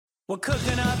We're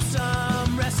cooking up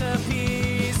some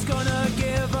recipes, gonna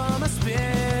give them a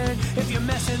spin. If you're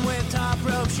messing with top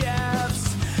rope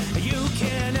chefs, you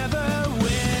can never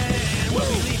win.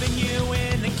 We'll be leaving you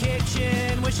in the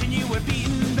kitchen, wishing you were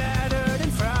beaten, battered,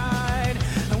 and fried.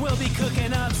 And we'll be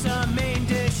cooking up some main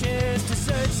dishes,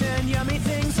 desserts, and yummy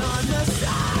things on the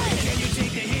side. Can you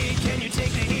take the heat? Can you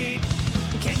take the heat?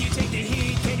 Can you take the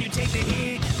heat? Can you take the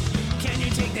heat? Can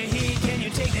you take the heat? Can you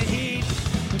take the heat?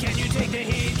 Can you take the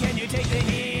heat? Can you take the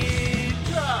heat?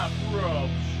 Top Rope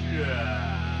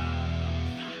Chef.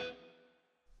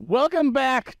 Welcome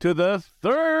back to the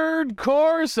third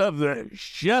course of the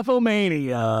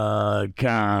Chef-a-mania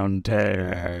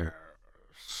contest.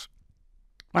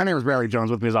 My name is Barry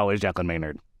Jones. With me as always, Jacqueline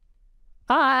Maynard.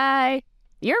 Hi.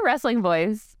 Your wrestling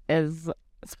voice is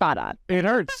spot on. It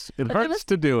hurts. It hurts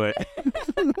to do it.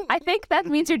 I think that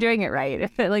means you're doing it right.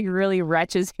 If it like really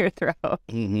retches your throat.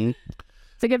 Mm-hmm.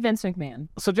 It's a good Vince McMahon.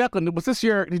 So, Jacqueline, was this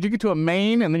did you get to a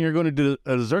main and then you're going to do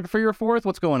a dessert for your fourth?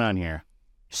 What's going on here?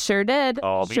 Sure did.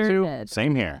 Oh, me sure too. did.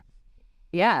 Same here.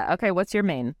 Yeah. Okay. What's your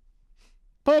main?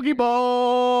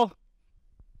 Pokeball.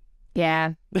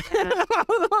 Yeah.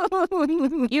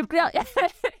 You've got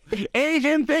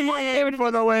Asian thing for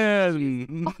the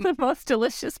win. the most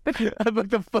delicious. I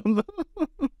booked the fun.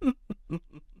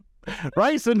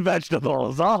 Rice and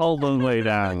vegetables all the way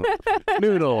down.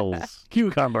 Noodles,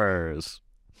 cucumbers.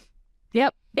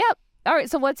 Yep. All right.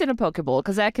 So what's in a Pokeball?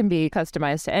 Because that can be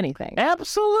customized to anything.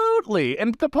 Absolutely.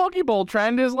 And the Pokeball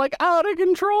trend is like out of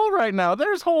control right now.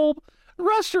 There's whole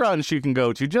restaurants you can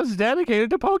go to just dedicated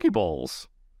to Pokeballs.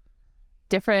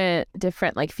 Different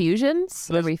like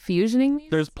fusions. Are we fusioning these?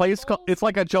 There's place called, it's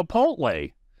like a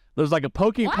Chipotle. There's like a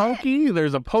Pokey.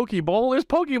 There's a Pokeball. There's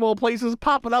Pokeball places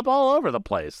popping up all over the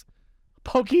place.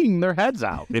 Poking their heads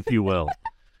out, if you will.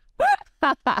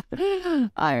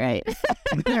 All right.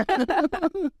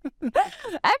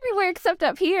 Everywhere except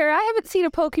up here. I haven't seen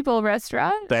a Pokeball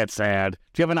restaurant. That's sad.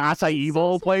 Do you have an acai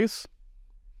bowl place?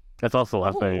 That's also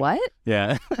a thing. What?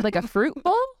 Yeah. Like a fruit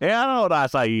bowl? Yeah, I don't know what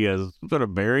acai is. Some sort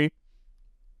of berry.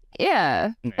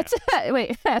 Yeah.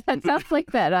 Wait, that sounds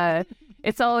like that.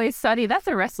 It's Always Sunny. That's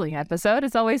a wrestling episode.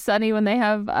 It's Always Sunny when they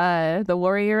have the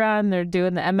Warrior on. They're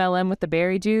doing the MLM with the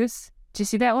berry juice. Did you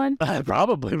see that one?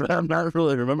 Probably, but I'm not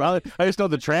really remember. I just know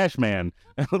the Trash Man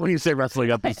when you say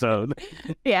wrestling episode.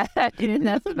 Yeah, that's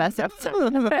the best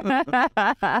episode.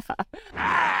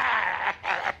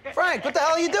 Frank, what the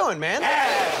hell are you doing, man?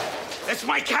 That's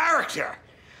my character.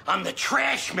 I'm the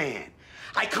trash man.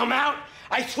 I come out,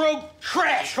 I throw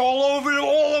trash all over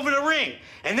the ring,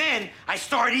 and then I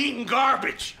start eating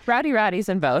garbage. Rowdy Roddy's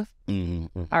in both.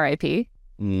 Mm-hmm. R.I.P.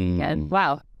 Mm-hmm. And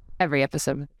wow, every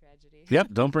episode. Yep,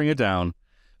 don't bring it down.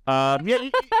 Yeah,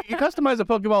 you customize a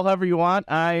Pokeball however you want.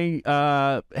 I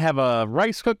have a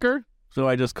rice cooker, so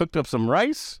I just cooked up some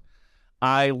rice.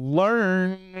 I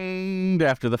learned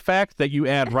after the fact that you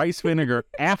add rice vinegar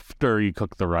after you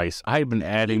cook the rice. I have been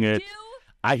adding it.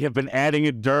 I have been adding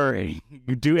it during.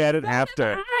 You do add it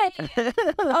after.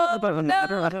 Oh,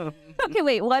 no. Okay,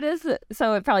 wait, what is it?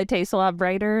 So it probably tastes a lot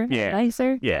brighter,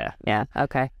 nicer? Yeah. Yeah,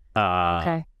 okay.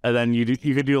 Okay. And then I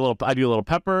do a little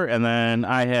pepper, and then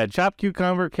I had chopped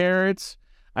cucumber, carrots.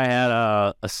 I had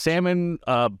a salmon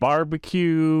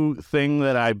barbecue thing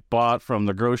that I bought from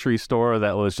the grocery store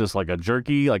that was just like a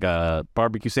jerky, like a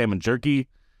barbecue salmon jerky.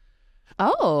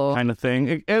 Oh. Kind of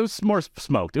thing. It was more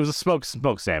smoked. It was a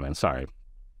smoked salmon. Sorry.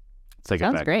 Take it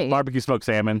back. Sounds great. Barbecue smoked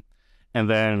salmon, and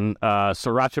then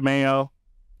sriracha mayo,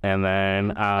 and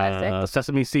then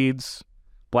sesame seeds,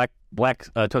 black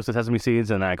toasted sesame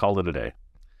seeds, and I called it a day.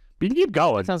 But you can keep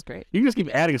going. Sounds great. You can just keep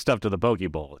adding stuff to the poke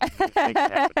bowl.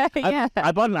 Yeah.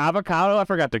 I bought an avocado. I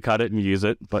forgot to cut it and use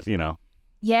it, but you know.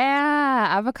 Yeah,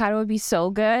 avocado would be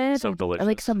so good. So delicious. Or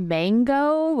like some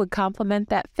mango would complement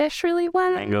that fish really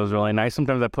well. Mango's really nice.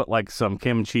 Sometimes I put like some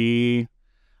kimchi.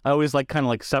 I always like kind of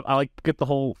like I like get the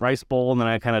whole rice bowl and then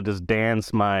I kind of just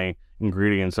dance my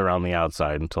ingredients around the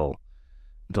outside until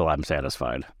I'm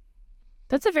satisfied.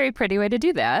 That's a very pretty way to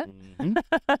do that.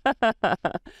 Mm-hmm.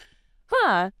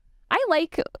 Huh. I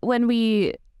like when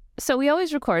we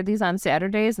always record these on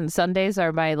Saturdays, and Sundays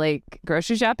are my like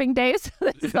grocery shopping days.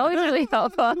 It's always really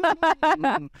helpful.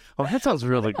 Oh, that sounds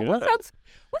really good. What sounds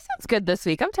good this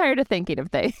week? I'm tired of thinking of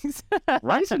things.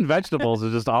 Rice and vegetables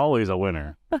is just always a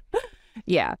winner.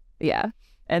 Yeah.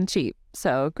 And cheap.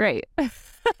 So great.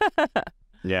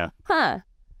 Yeah. Huh.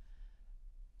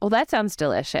 Well, that sounds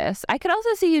delicious. I could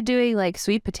also see you doing like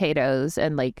sweet potatoes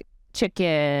and like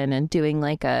chicken and doing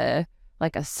like a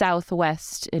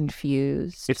Southwest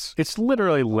infused. It's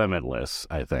literally limitless,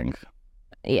 I think.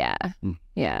 Yeah. Mm.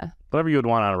 Yeah. Whatever you would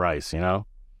want on rice, you know?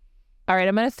 All right,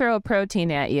 I'm going to throw a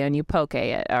protein at you and you poke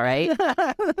it, all right?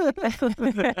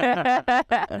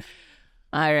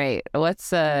 All right,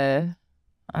 what's not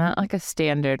like a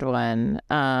standard one.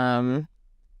 How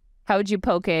would you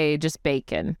poke just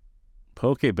bacon?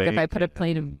 Poke bacon. If I put a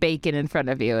plate of bacon in front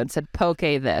of you and said, poke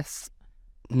this.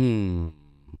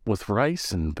 With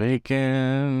rice and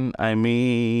bacon, I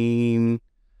mean,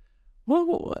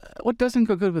 what doesn't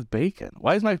go good with bacon?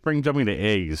 Why is my brain jumping to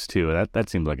eggs, too? That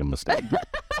seems like a mistake.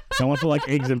 I want to like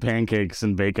eggs and pancakes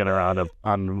and bacon around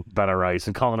on better rice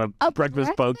and calling it a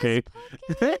breakfast poke.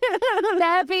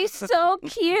 That'd be so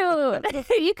cute.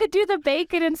 You could do the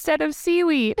bacon instead of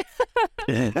seaweed.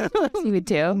 Seaweed,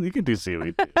 too. You can do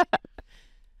seaweed, too.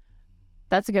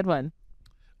 That's a good one.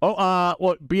 Oh,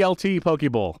 what? BLT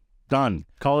Poke Bowl. Done.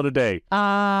 Call it a day.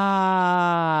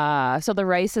 So the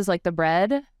rice is like the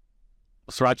bread?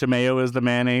 Sriracha mayo is the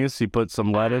mayonnaise. You put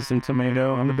some lettuce and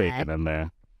tomato and the bacon in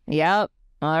there. Yep.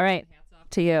 All right. Hats off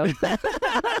to you.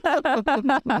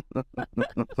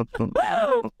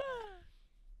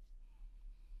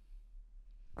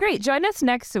 Great. Join us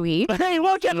next week. Hey,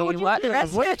 what did you do?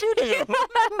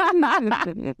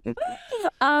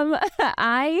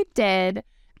 I did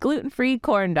gluten-free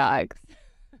corn dogs.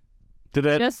 Did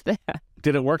it? Just that.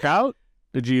 Did it work out?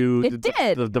 Did you? It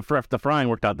did. The frying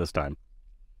worked out this time.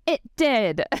 It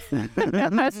did. I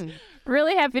was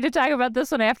really happy to talk about this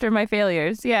one after my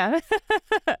failures. Yeah.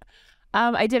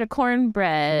 I did a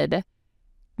cornbread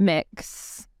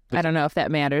mix. I don't know if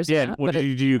that matters. Yeah. Did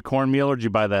you do cornmeal or did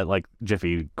you buy that like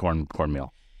Jiffy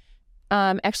cornmeal?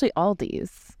 Actually,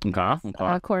 Aldi's.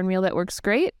 Okay. Cornmeal that works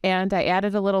great, and I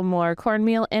added a little more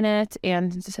cornmeal in it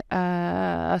and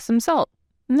some salt,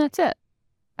 and that's it.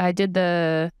 I did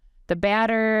the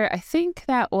batter. I think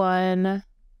that one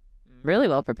really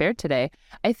well prepared today.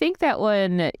 I think that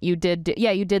one you did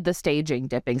the staging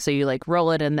dipping. So you like roll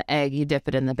it in the egg, you dip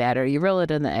it in the batter. You roll it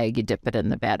in the egg, you dip it in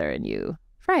the batter, and you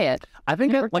fry it. I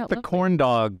think that like the lovely. corn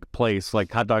dog place,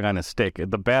 like hot dog on a stick,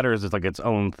 the batter is just like its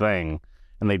own thing,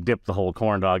 and they dip the whole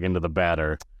corn dog into the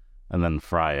batter and then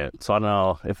fry it. So I don't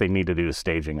know if they need to do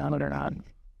staging on it or not.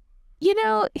 You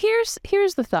know, here's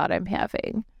the thought I'm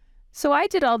having. So I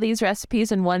did all these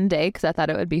recipes in one day because I thought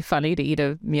it would be funny to eat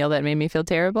a meal that made me feel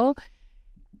terrible.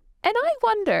 And I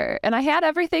wonder, and I had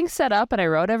everything set up and I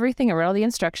wrote all the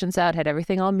instructions out, had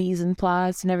everything all mise en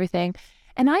place and everything.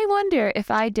 And I wonder if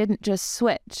I didn't just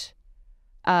switch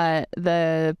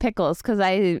the pickles, because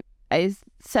I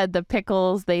said the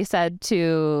pickles, they said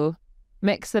to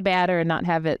mix the batter and not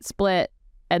have it split.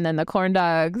 And then the corn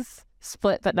dogs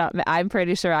split, but not, I'm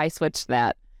pretty sure I switched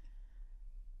that.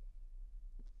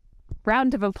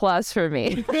 Round of applause for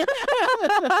me.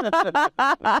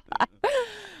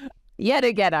 Yet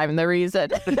again, I'm the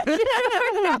reason.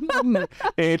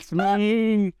 It's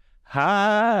me.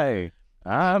 Hi.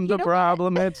 I'm the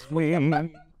problem. It's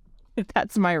me.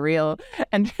 That's my real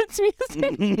entrance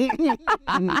music.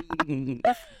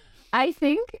 I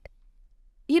think,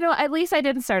 at least I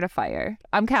didn't start a fire.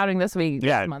 I'm counting this week,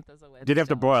 this month as a win. Did you have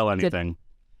to broil anything?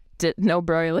 No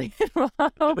broiling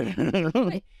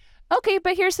involved. Okay,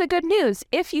 but here's the good news.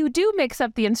 If you do mix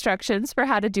up the instructions for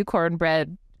how to do corn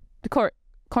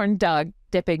dog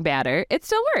dipping batter, it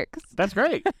still works. That's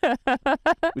great.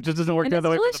 It just doesn't work the other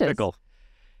way with the pickle.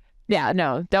 Yeah,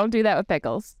 no, don't do that with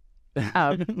pickles.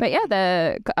 But yeah,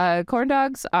 the corn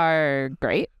dogs are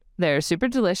great. They're super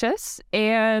delicious.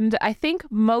 And I think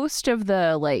most of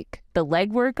the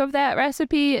legwork of that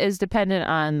recipe is dependent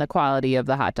on the quality of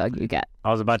the hot dog you get.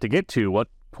 I was about to get to what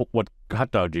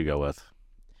hot dog do you go with?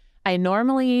 I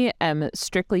normally am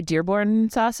strictly Dearborn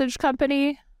Sausage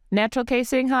Company natural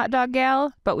casing hot dog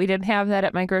gal, but we didn't have that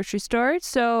at my grocery store.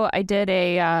 So I did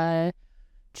a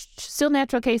still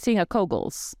natural casing, a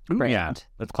Kogel's brand. Yeah,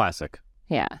 that's classic.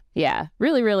 Yeah.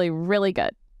 Really, really, really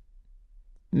good.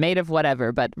 Made of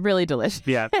whatever, but really delicious.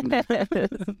 Yeah.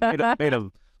 made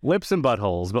of lips and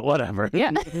buttholes, but whatever.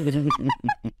 Yeah.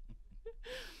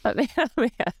 But man.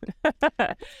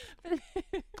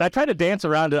 I try to dance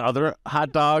around to other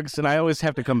hot dogs, and I always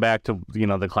have to come back to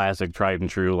the classic, tried and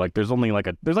true. Like there's only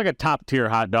there's a top tier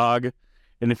hot dog,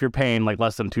 and if you're paying like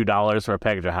less than $2 for a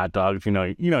package of hot dogs,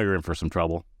 you're in for some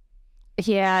trouble.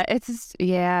 Yeah, I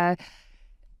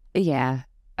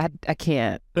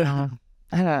can't. I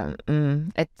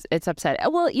don't. It's upsetting.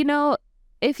 Well,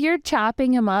 if you're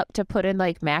chopping them up to put in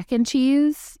like mac and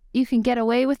cheese, you can get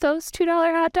away with those $2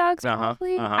 hot dogs.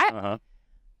 Probably. I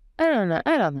don't know.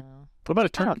 What about a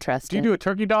turkey? I don't trust Do you do a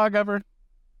turkey dog ever?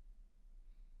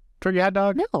 Turkey hot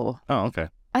dog? No. Oh, okay.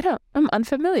 I don't. I'm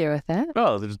unfamiliar with that.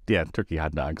 Oh, there's turkey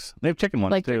hot dogs. They have chicken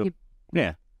ones too. Turkey...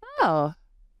 Yeah. Oh,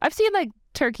 I've seen like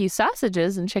turkey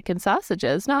sausages and chicken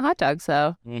sausages, not hot dogs,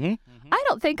 though. Mm-hmm. I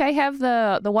don't think I have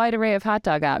the wide array of hot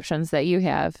dog options that you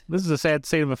have. This is a sad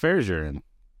state of affairs you're in.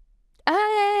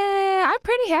 I'm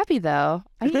pretty happy, though.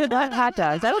 I eat a lot of hot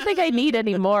dogs. I don't think I need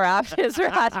any more options for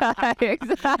hot dogs.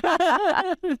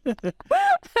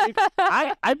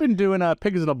 I've been doing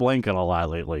pigs in a blanket a lot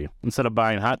lately instead of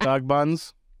buying hot dog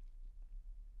buns.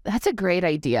 That's a great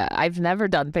idea. I've never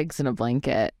done pigs in a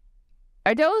blanket.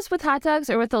 Are those with hot dogs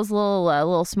or with those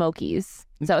little smokies?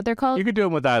 Is that what they're called? You could do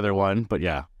them with either one, but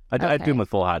yeah, I do them with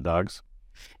full hot dogs.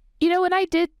 You know, when I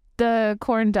did the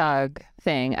corn dog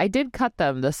thing, I did cut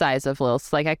them the size of little,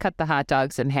 like I cut the hot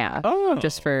dogs in half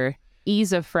just for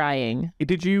ease of frying.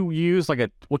 Did you use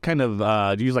like what kind of,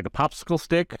 did you use like a popsicle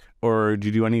stick or did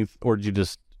you do any, or did you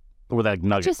just, were that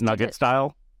nugget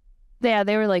style? Yeah,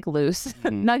 they were like loose.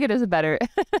 Nugget is better.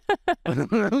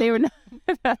 They were not.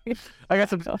 I got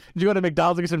some, did you go to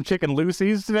McDonald's and get some chicken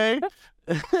Lucy's today?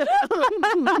 I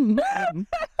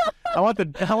want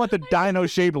the dino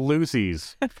shaped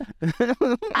Lucy's.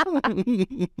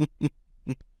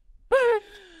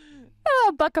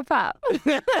 Oh, buck a pop.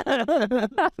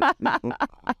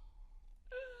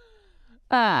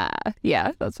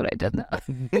 Yeah, that's what I did now.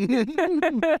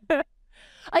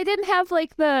 I didn't have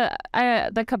like the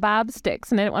kebab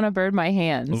sticks, and I didn't want to burn my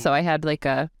hands, so I had like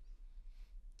the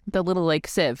little like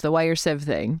sieve, the wire sieve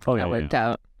thing. Oh yeah, that worked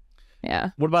out. Yeah.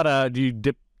 What about do you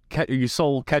dip? You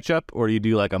sold ketchup, or do you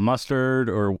do like a mustard,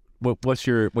 or what's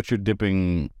your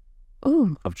dipping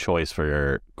of choice for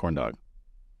your corn dog?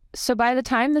 So by the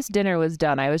time this dinner was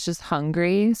done, I was just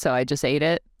hungry, so I just ate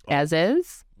it as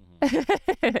is.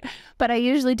 But I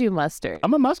usually do mustard.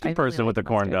 I'm a mustard person with the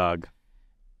corn dog.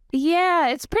 Yeah,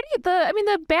 it's pretty.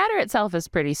 The batter itself is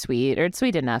pretty sweet, or it's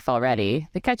sweet enough already.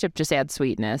 The ketchup just adds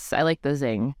sweetness. I like the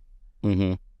zing.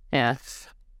 Mm-hmm. Yeah.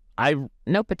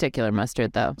 No particular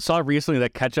mustard though. Saw recently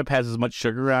that ketchup has as much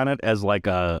sugar on it as like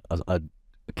a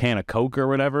can of Coke or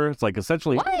whatever. It's like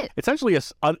essentially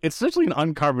it's essentially an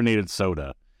uncarbonated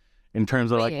soda in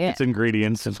terms of its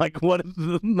ingredients and like what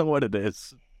it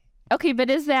is. Okay, but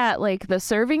is that like the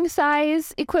serving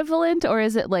size equivalent, or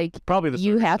is it like probably the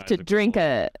you have to drink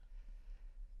a?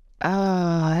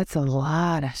 Oh, that's a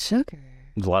lot of sugar.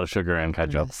 There's a lot of sugar in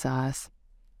ketchup sauce.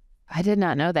 I did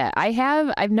not know that.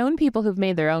 I've known people who've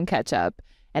made their own ketchup,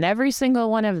 and every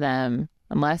single one of them,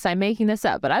 unless I'm making this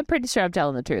up, but I'm pretty sure I'm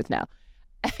telling the truth now.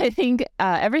 I think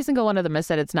every single one of them has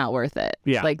said it's not worth it.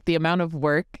 Yeah. Like the amount of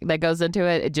work that goes into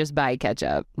it, just buy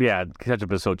ketchup. Yeah,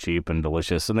 ketchup is so cheap and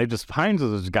delicious, and Heinz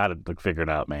has just got it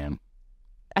figured out, man.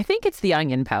 I think it's the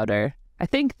onion powder. I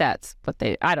think that's what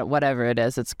whatever it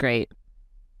is, it's great.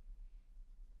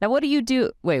 Now, what do you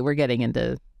do? Wait, we're getting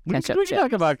into ketchup. We can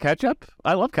talk about ketchup.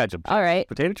 I love ketchup chips. All right.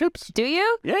 Potato chips? Do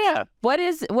you? Yeah. What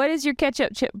is your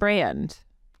ketchup chip brand?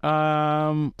 Do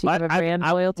you have a brand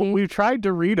loyalty? We've tried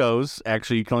Doritos.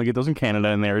 Actually, you can only get those in Canada,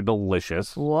 and they're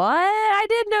delicious. What? I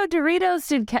didn't know Doritos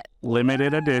did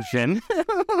limited edition.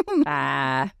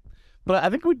 But I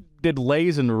think we did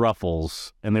Lay's and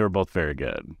Ruffles, and they were both very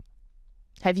good.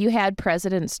 Have you had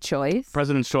President's Choice?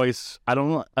 President's Choice. I don't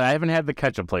know. I haven't had the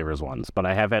ketchup flavors ones, but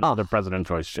I have had other President's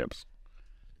Choice chips.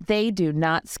 They do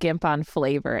not skimp on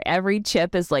flavor. Every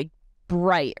chip is like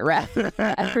bright red.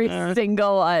 Every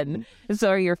single one.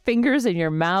 So are your fingers in your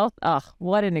mouth. Oh,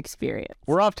 what an experience.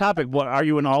 We're off topic. What are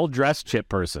you, an all-dressed chip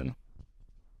person?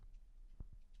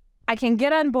 I can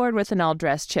get on board with an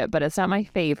all-dressed chip, but it's not my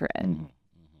favorite.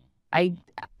 I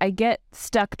get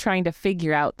stuck trying to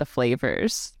figure out the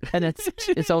flavors, and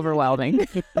it's overwhelming.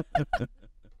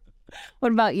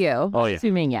 What about you? Oh yeah.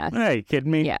 Assuming yes. Hey, you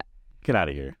kidding me? Yeah. Get out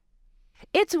of here.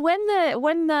 It's when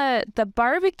the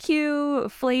barbecue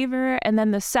flavor and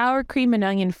then the sour cream and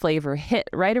onion flavor hit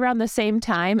right around the same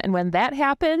time, and when that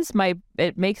happens,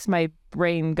 it makes my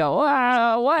brain go,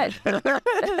 what?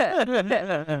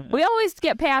 We always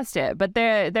get past it, but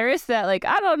there is that like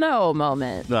I don't know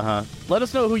moment. Let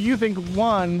us know who you think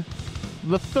won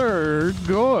the third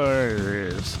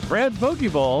course: Brad's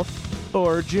Pokeball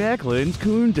or Jacqueline's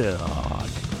Coon Dog.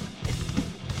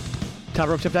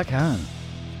 TopRopeChip.com.